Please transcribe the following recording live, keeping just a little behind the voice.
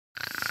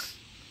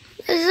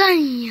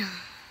lasagna,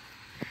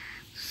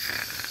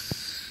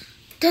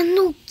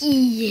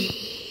 tanuki,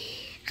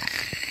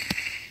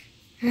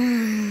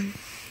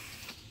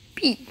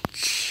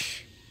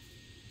 peach.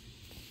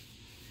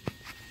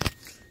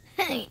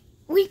 Hey,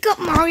 wake up,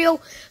 Mario.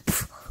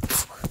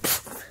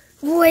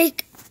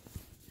 Wake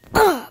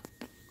up.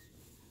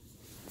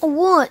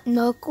 What,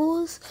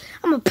 Knuckles?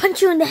 I'm gonna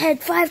punch you in the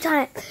head 5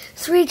 times,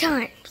 3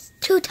 times,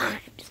 2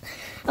 times.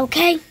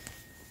 Okay?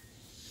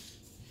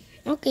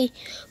 Okay.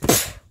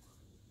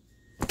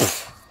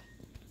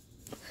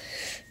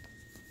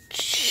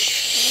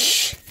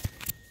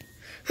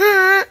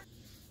 Huh?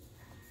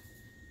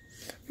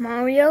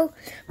 Mario?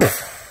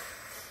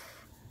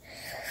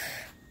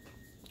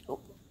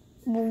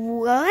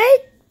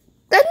 What?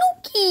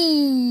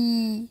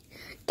 Tanuki!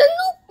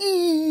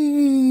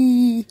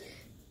 Tanuki!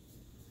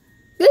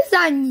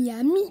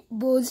 Lasagna,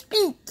 meatballs,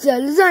 pizza,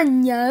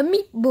 lasagna,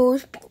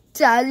 meatballs,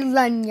 pizza,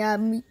 lasagna,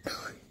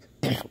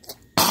 meatballs.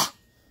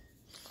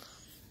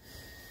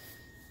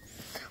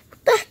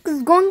 What the heck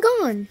is going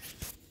on?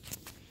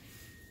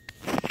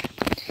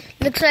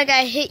 Looks like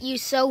I hit you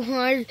so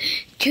hard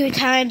 2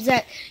 times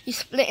that you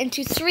split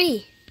into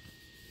 3.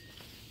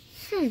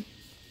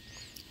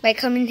 Might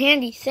come in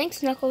handy.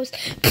 Thanks, Knuckles.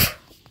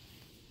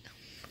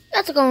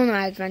 Let's go on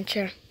our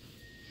adventure.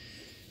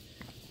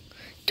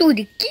 To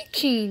the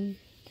kitchen.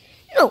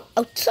 No,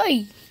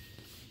 outside.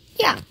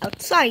 Yeah,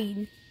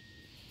 outside.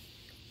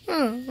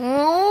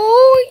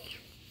 Oh.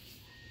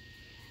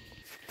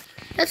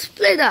 Let's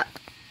split up.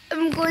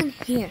 I'm going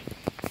here.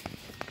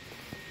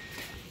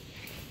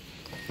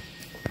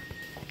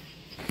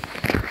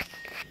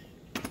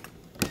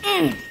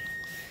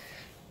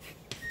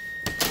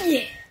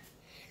 Yeah.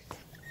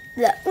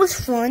 That was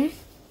fun.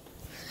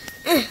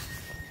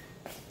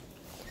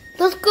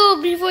 Let's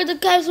go before the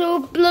castle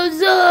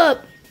blows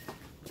up.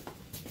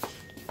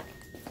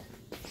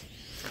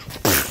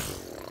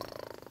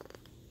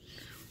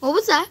 What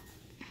was that?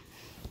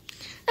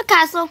 A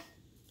castle.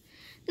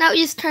 Now it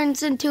just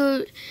turns into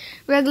a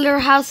regular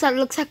house that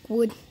looks like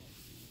wood.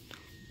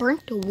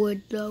 Burnt to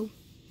wood though.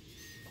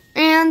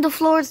 And the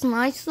floor is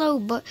nice though,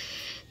 but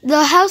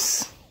the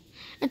house,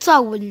 it's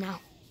all wood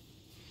now.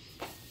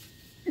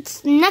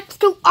 It's next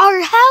to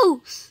our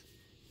house.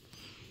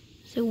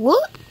 So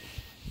what?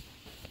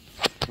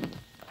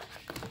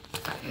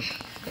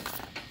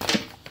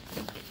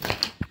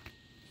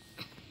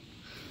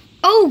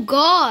 Oh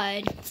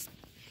God.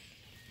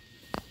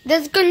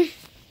 That's gonna...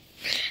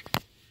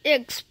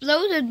 It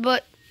exploded,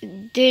 but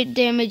did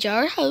damage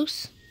our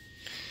house.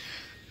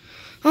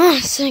 Oh,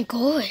 thank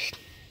God.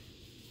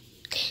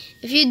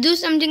 If you do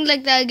something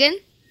like that again,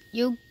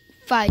 you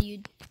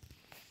fired.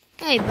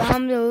 Hey, but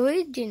I'm the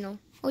original.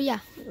 Oh yeah,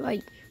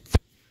 right.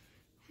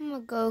 I'm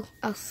gonna go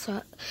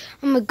outside.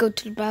 I'm gonna go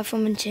to the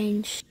bathroom and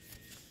change.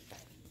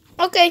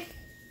 Okay.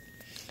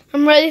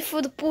 I'm ready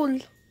for the pool.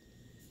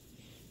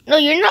 No,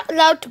 you're not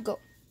allowed to go.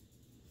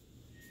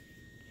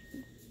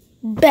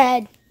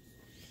 Bad.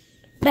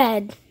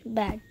 Bad.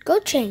 Bad. Go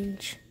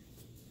change.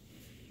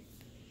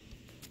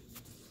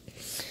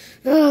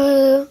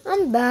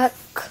 I'm back.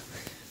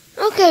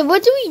 Okay,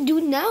 what do we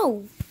do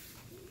now?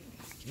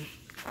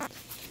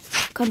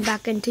 Come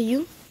back into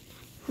you.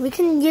 We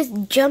can just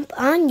jump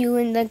on you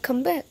and then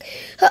come back.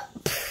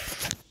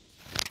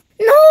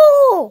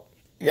 No!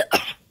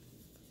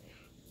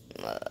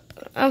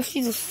 I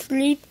feel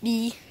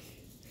sleepy.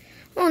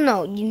 Oh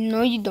no,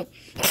 you don't.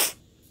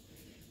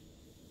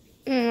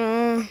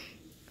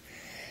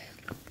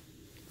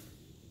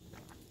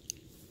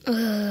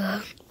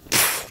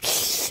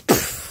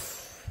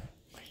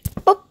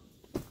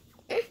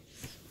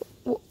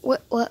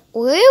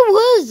 Where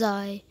was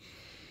I?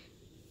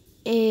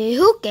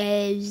 Who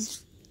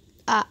cares?